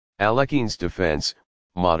Aлекhine's defense,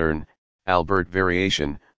 modern, Alburt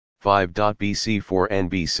variation, 5.Bc4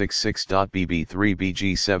 Nb6 6.Bb3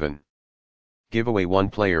 Bg7. Giveaway.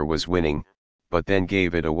 One player was winning, but then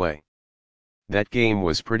gave it away. That game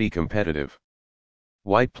was pretty competitive.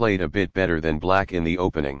 White played a bit better than Black in the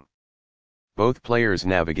opening. Both players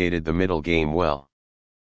navigated the middle game well.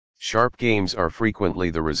 Sharp games are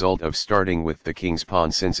frequently the result of starting with the king's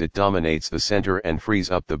pawn, since it dominates the center and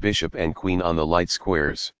frees up the bishop and queen on the light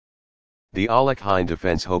squares. The Alekhine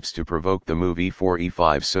defense hopes to provoke the move e4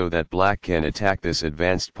 e5 so that Black can attack this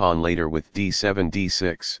advanced pawn later with d7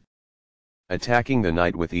 d6. Attacking the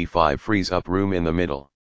knight with e5 frees up room in the middle.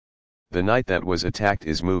 The knight that was attacked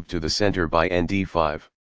is moved to the center by nd5.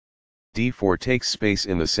 d4 takes space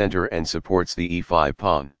in the center and supports the e5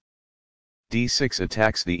 pawn. d6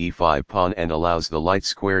 attacks the e5 pawn and allows the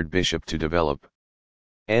light-squared bishop to develop.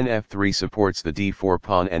 nf3 supports the d4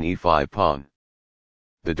 pawn and e5 pawn.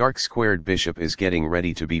 The dark-squared bishop is getting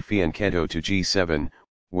ready to be fianchetto to g7,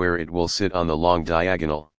 where it will sit on the long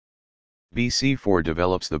diagonal. bc4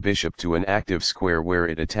 develops the bishop to an active square where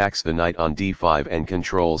it attacks the knight on d5 and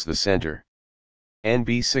controls the center.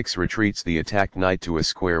 nb6 retreats the attacked knight to a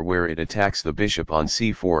square where it attacks the bishop on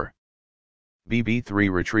c4.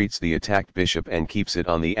 bb3 retreats the attacked bishop and keeps it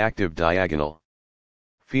on the active diagonal.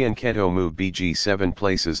 Fianchetto move bg7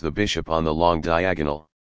 places the bishop on the long diagonal.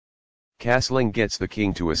 Castling gets the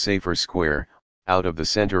king to a safer square, out of the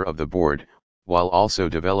center of the board, while also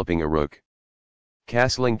developing a rook.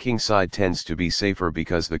 Castling kingside tends to be safer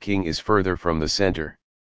because the king is further from the center.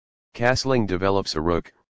 Castling develops a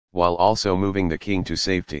rook, while also moving the king to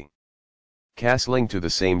safety. Castling to the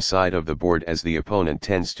same side of the board as the opponent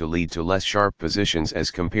tends to lead to less sharp positions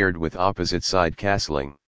as compared with opposite side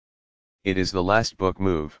castling. It is the last book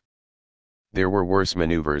move. There were worse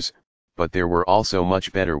maneuvers, but there were also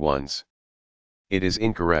much better ones. It is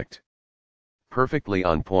incorrect. Perfectly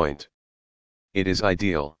on point. It is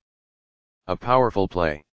ideal. A powerful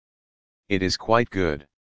play. It is quite good.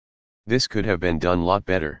 This could have been done lot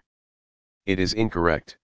better. It is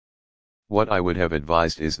incorrect. What I would have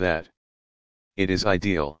advised is that. It is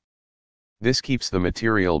ideal. This keeps the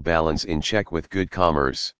material balance in check with good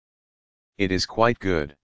commerce. It is quite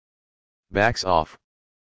good. Backs off.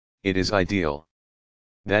 It is ideal.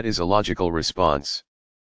 That is a logical response.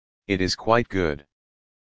 It is quite good.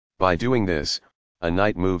 By doing this, a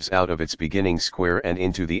knight moves out of its beginning square and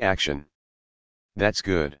into the action. That's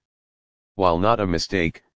good. While not a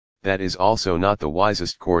mistake, that is also not the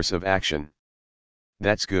wisest course of action.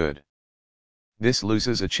 That's good. This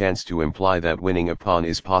loses a chance to imply that winning a pawn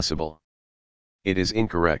is possible. It is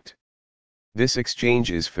incorrect. This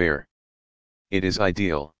exchange is fair. It is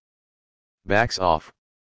ideal. Backs off.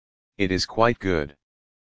 It is quite good.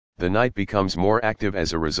 The knight becomes more active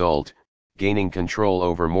as a result, gaining control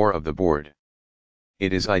over more of the board.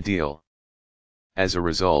 It is ideal. As a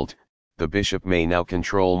result, the bishop may now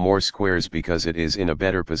control more squares because it is in a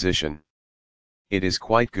better position. It is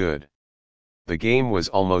quite good. The game was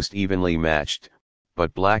almost evenly matched,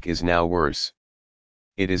 but Black is now worse.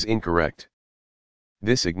 It is incorrect.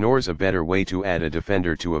 This ignores a better way to add a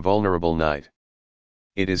defender to a vulnerable knight.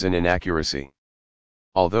 It is an inaccuracy.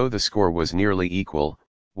 Although the score was nearly equal,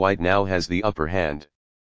 White now has the upper hand.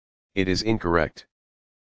 It is incorrect.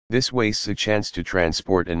 This wastes a chance to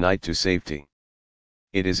transport a knight to safety.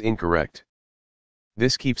 It is incorrect.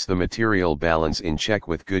 This keeps the material balance in check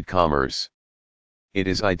with good commerce. It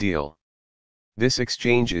is ideal. This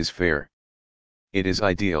exchange is fair. It is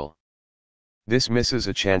ideal. This misses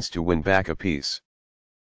a chance to win back a piece.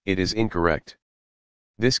 It is incorrect.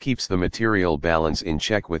 This keeps the material balance in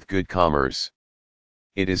check with good commerce.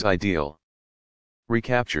 It is ideal.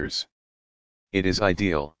 Recaptures. It is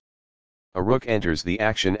ideal. A rook enters the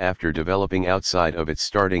action after developing outside of its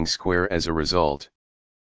starting square as a result.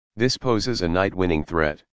 This poses a knight-winning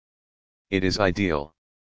threat. It is ideal.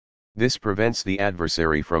 This prevents the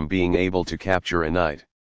adversary from being able to capture a knight.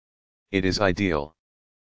 It is ideal.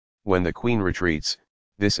 When the queen retreats,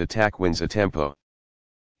 this attack wins a tempo.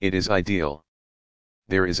 It is ideal.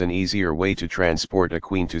 There is an easier way to transport a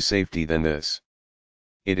queen to safety than this.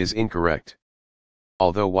 It is incorrect.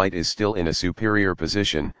 Although White is still in a superior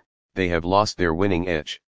position, they have lost their winning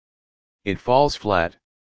edge. It falls flat.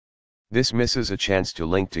 This misses a chance to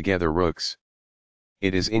link together rooks.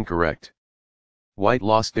 It is incorrect. White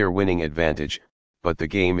lost their winning advantage, but the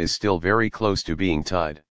game is still very close to being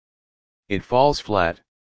tied. It falls flat.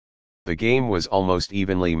 The game was almost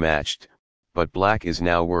evenly matched, but Black is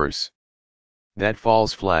now worse. That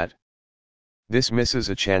falls flat. This misses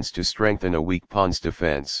a chance to strengthen a weak pawn's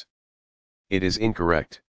defense. It is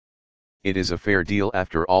incorrect. It is a fair deal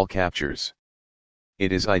after all captures.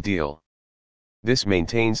 It is ideal. This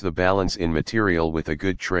maintains the balance in material with a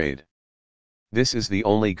good trade. This is the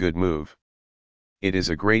only good move. It is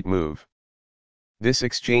a great move. This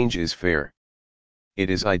exchange is fair. It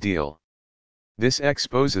is ideal. This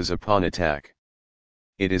exposes a pawn attack.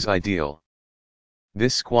 It is ideal.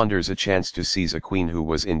 This squanders a chance to seize a queen who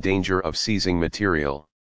was in danger of seizing material.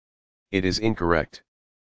 It is incorrect.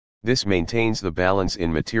 This maintains the balance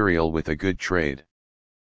in material with a good trade.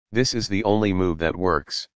 This is the only move that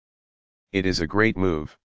works. It is a great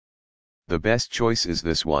move. The best choice is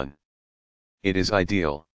this one. It is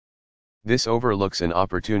ideal. This overlooks an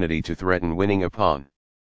opportunity to threaten winning a pawn.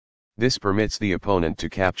 This permits the opponent to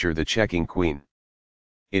capture the checking queen.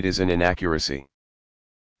 It is an inaccuracy.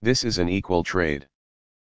 This is an equal trade.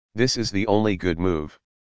 This is the only good move.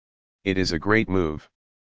 It is a great move.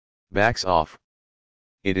 Backs off.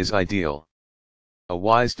 It is ideal. A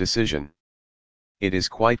wise decision. It is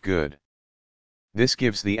quite good. This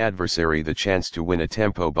gives the adversary the chance to win a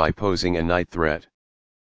tempo by posing a knight threat.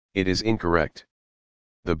 It is incorrect.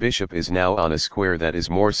 The bishop is now on a square that is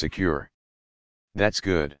more secure. That's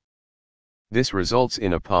good. This results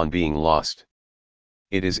in a pawn being lost.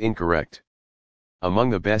 It is incorrect.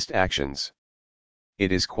 Among the best actions.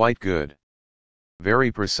 It is quite good.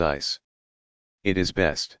 Very precise. It is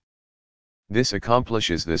best. This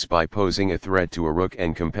accomplishes this by posing a threat to a rook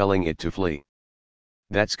and compelling it to flee.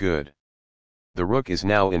 That's good. The rook is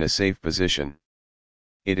now in a safe position.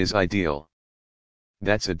 It is ideal.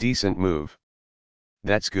 That's a decent move.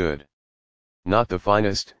 That's good. Not the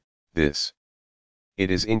finest, this.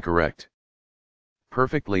 It is incorrect.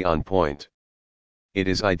 Perfectly on point. It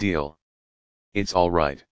is ideal. It's all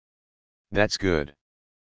right. That's good.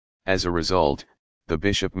 As a result, the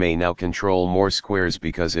bishop may now control more squares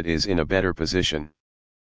because it is in a better position.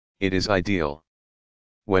 It is ideal.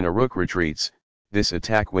 When a rook retreats, this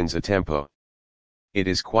attack wins a tempo. It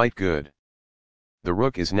is quite good. The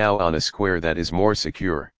rook is now on a square that is more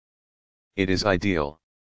secure. It is ideal.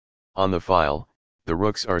 On the file, the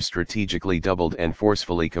rooks are strategically doubled and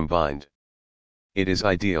forcefully combined. It is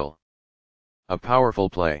ideal. A powerful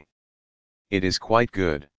play. It is quite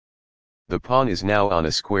good. The pawn is now on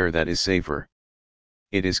a square that is safer.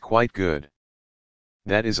 It is quite good.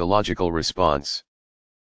 That is a logical response.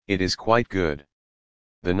 It is quite good.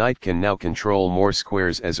 The knight can now control more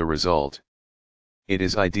squares as a result. It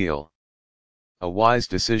is ideal. A wise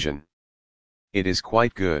decision. It is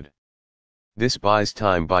quite good. This buys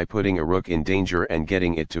time by putting a rook in danger and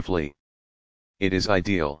getting it to flee. It is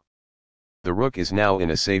ideal. The rook is now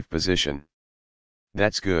in a safe position.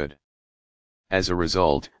 That's good. As a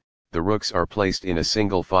result, the rooks are placed in a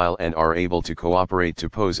single file and are able to cooperate to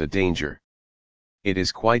pose a danger. It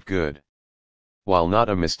is quite good. While not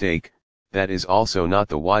a mistake, that is also not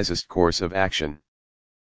the wisest course of action.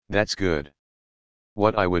 That's good.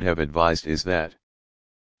 What I would have advised is that.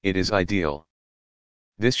 It is ideal.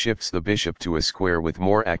 This shifts the bishop to a square with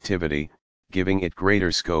more activity, giving it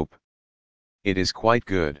greater scope. It is quite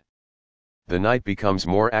good. The knight becomes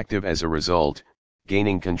more active as a result,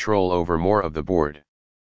 gaining control over more of the board.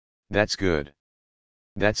 That's good.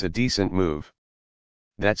 That's a decent move.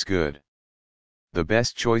 That's good. The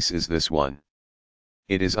best choice is this one.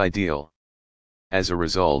 It is ideal. As a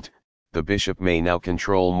result, the bishop may now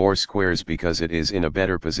control more squares because it is in a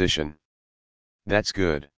better position. That's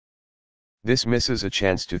good. This misses a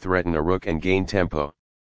chance to threaten a rook and gain tempo.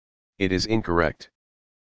 It is incorrect.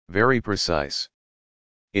 Very precise.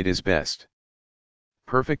 It is best.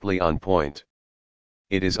 Perfectly on point.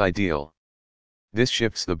 It is ideal. This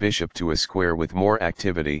shifts the bishop to a square with more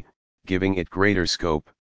activity, giving it greater scope.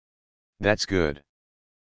 That's good.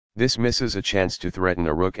 This misses a chance to threaten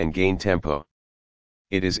a rook and gain tempo.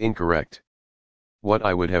 It is incorrect. What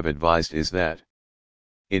I would have advised is that.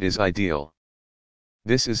 It is ideal.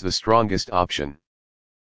 This is the strongest option.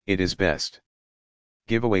 It is best.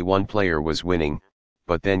 Giveaway one player was winning,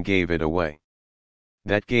 but then gave it away.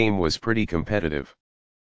 That game was pretty competitive.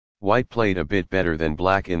 White played a bit better than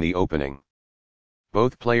black in the opening.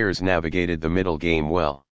 Both players navigated the middle game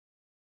well.